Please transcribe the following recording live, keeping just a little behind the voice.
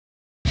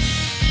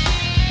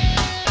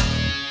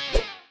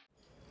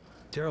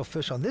Darryll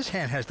Fish on this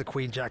hand has the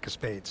queen jack of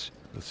spades.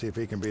 Let's see if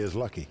he can be as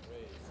lucky.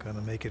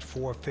 Gonna make it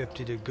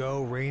 450 to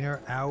go.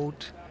 Rayner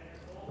out.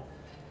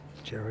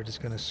 Jared is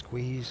gonna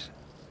squeeze.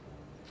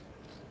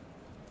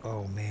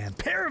 Oh man,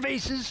 pair of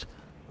aces.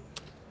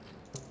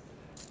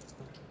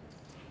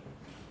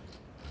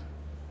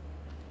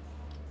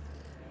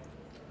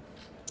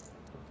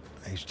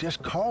 He's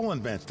just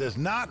calling, Vince. Does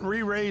not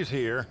re-raise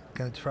here.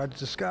 Gonna try to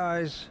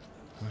disguise.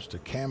 Wants to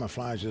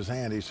camouflage his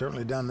hand. He's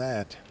certainly done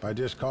that by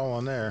just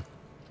calling there.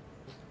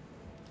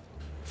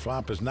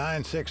 Flop is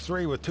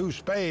 9-6-3 with 2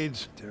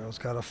 spades. Darryl's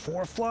got a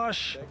 4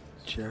 flush.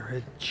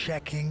 Jared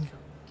checking.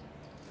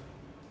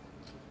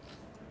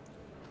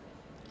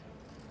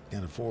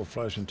 Got a 4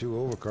 flush and 2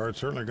 overcards.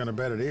 Certainly going to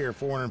bet it here,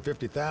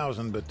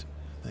 450,000, but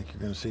I think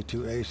you're going to see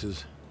 2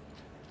 aces.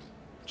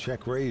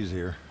 Check raise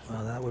here.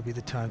 Well, that would be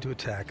the time to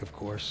attack, of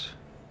course.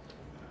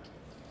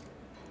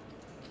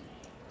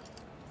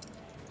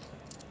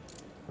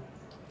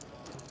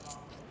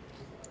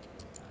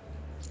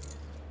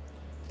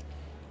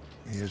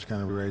 He's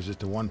going to raise it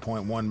to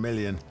 1.1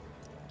 million.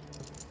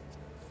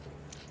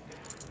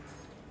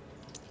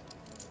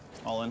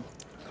 All in.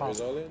 Call.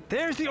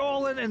 There's the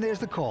all-in, and there's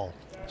the call.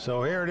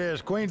 So here it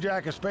is, queen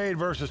jack of spade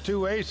versus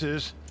 2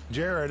 aces.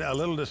 Jared a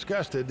little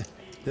disgusted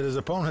that his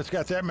opponent's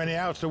got that many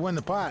outs to win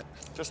the pot.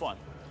 Just one.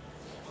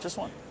 Just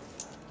one.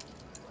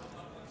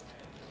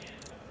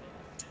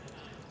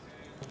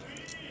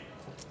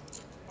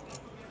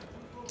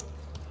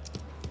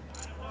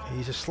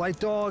 He's a slight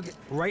dog.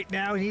 Right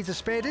now he needs a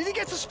spade, and he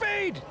gets a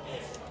spade!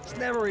 It's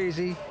never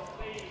easy.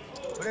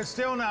 But it's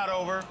still not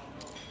over.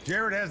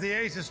 Jared has the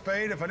ace of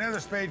spade. If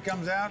another spade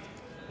comes out,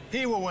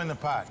 he will win the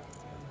pot.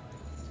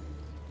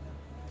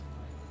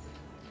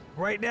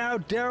 Right now,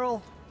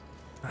 Darryll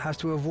has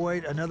to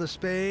avoid another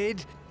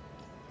spade.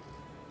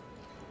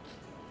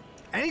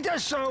 And he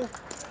does so.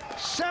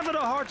 7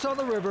 of hearts on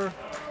the river.